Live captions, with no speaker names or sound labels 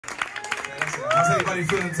How's everybody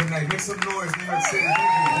feeling tonight? Make some noise, New York City. Thank you.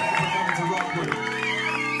 Thank you for coming to Rockwood.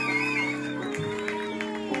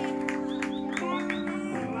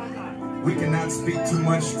 We cannot speak too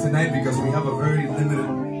much tonight because we have a very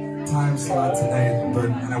limited time slot tonight,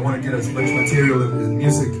 and I want to get as much material and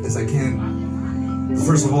music as I can.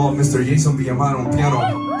 First of all, Mr. Yeissonn Villamar on piano. Oh,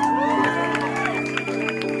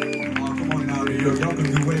 come on now, New York. Y'all can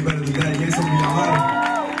do way better than that. Yeissonn Villamar.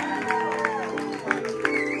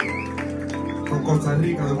 From Costa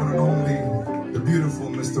Rica, the one and only, the beautiful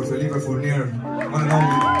Mr. Felipe Fournier, one and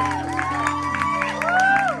only.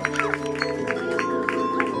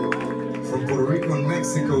 From Puerto Rico and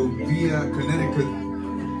Mexico, via Connecticut,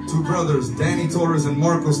 two brothers, Danny Torres and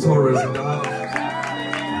Marcos Torres in the house.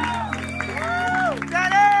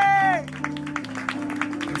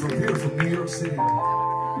 And from here, from New York City,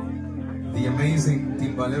 the amazing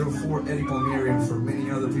timbalero for Eddie Palmieri and for many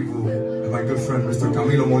other people, and my good friend, Mr.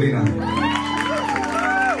 Camilo Molina.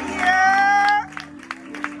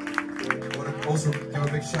 Also, give a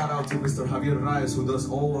big shout out to Mr. Javier Raez, who does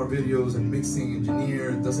all our videos and mixing,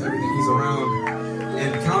 engineer, does everything. He's around.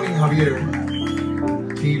 And counting Javier,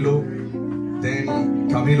 Kilo, Danny,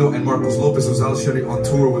 Camilo, and Marcos López, who's actually on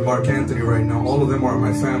tour with Mark Anthony right now. All of them are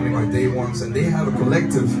my family, my day ones, and they have a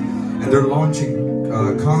collective, and they're launching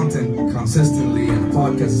content consistently and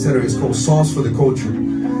podcasts, etc. It's called Sauce for the Culture.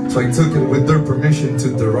 So I took it with their permission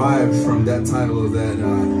to derive from that title of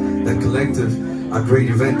that collective a great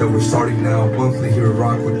event that we're starting now monthly here at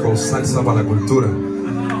Rockwood called Salsa Pa La Cultura.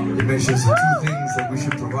 It mentions the two things that we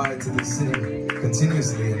should provide to the city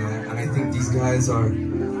continuously, and I think these guys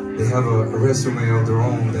they have a resume of their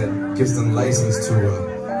own that gives them license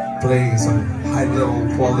to play some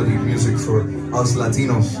high-level quality music for us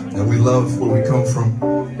Latinos, that we love where we come from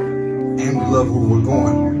and we love where we're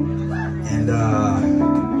going. And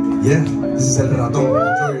yeah, this is El Ratón.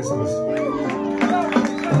 Enjoy yourselves.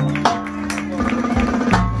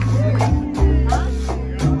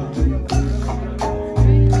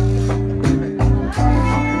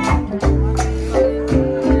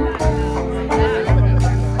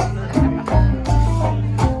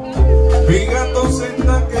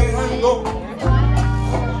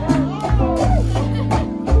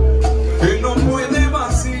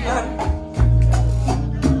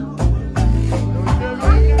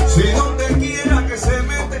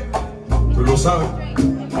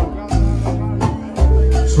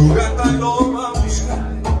 Su gata lo va a buscar.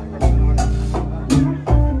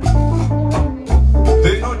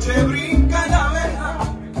 De noche brinca la abeja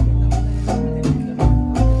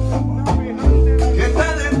que está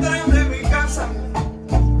detrás de mi casa.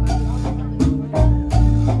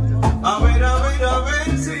 A ver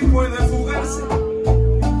si puede fugarse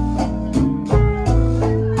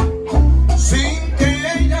sin que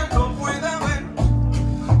ella lo pueda ver.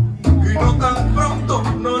 Y no tan pronto,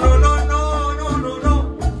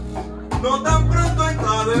 no tan pronto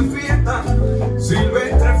está de fiesta,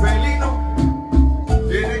 silvestre felino,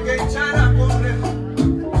 tiene que echar a correr.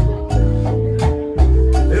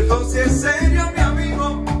 Entonces es serio mi amigo,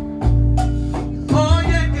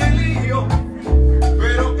 oye qué lío,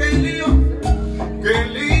 pero qué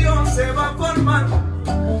lío se va a formar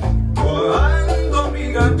cuando mi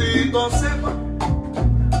gatito sepa.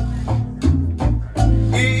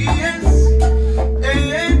 Y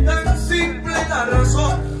es tan simple la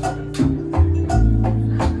razón.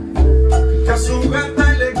 A su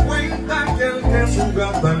gata le cuenta que el que a su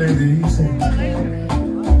gata le dice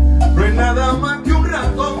no es nada más que un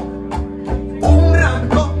ratón, un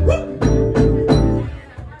ratón.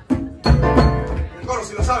 El coro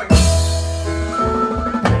si lo saben.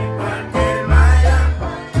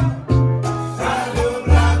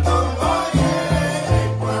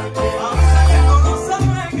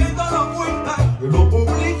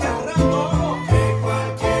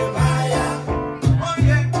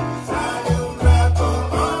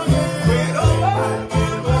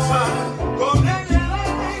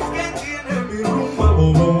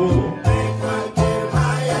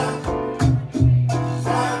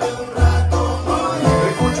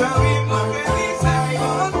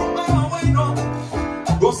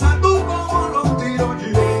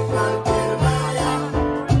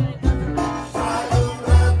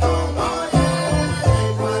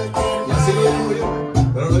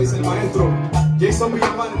 Yeissonn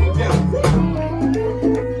Villamar en el piano.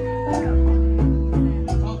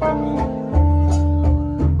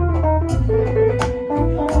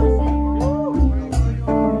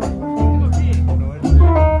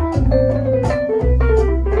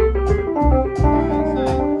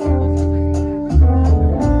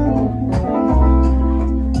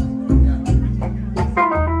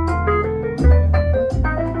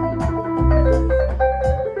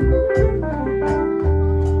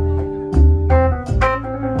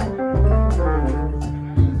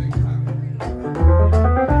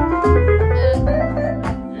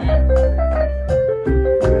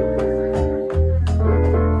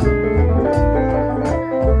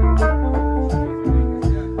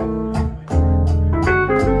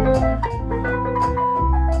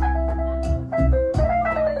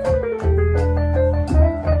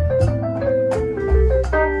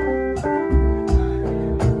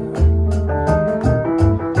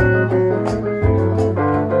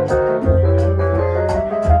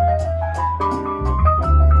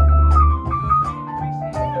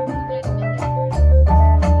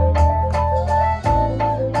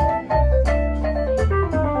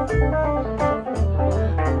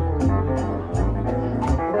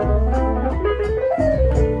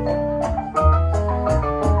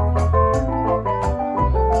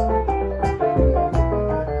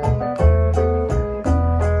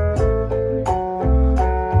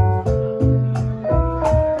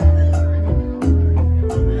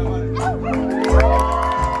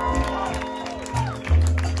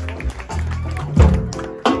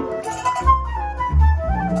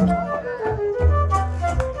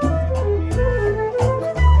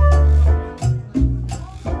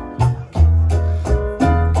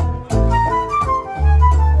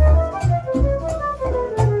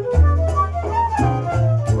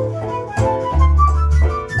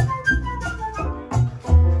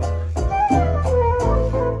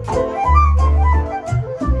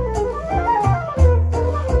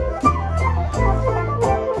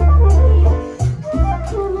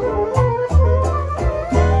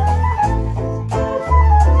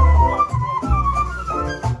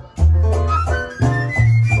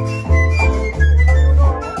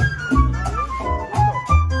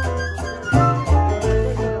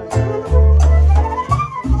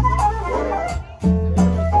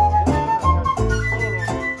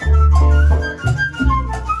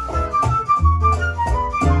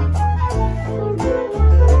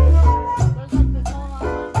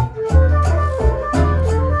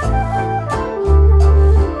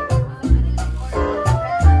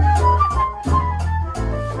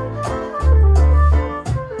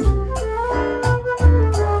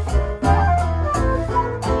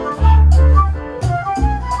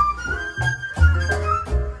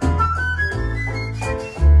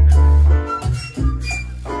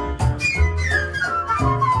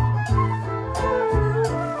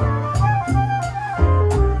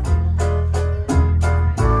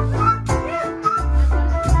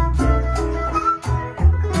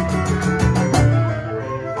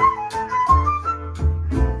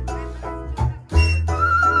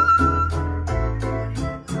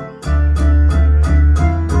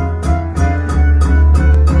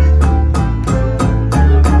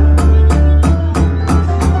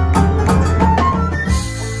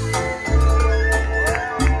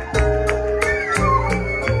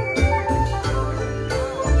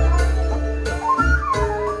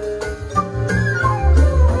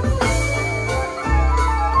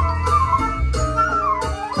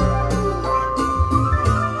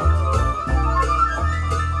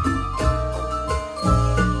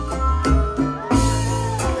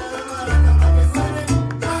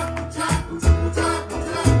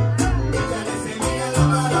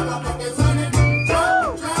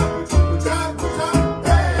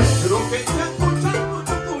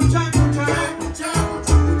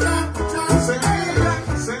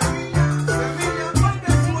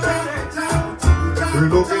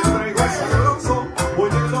 lo que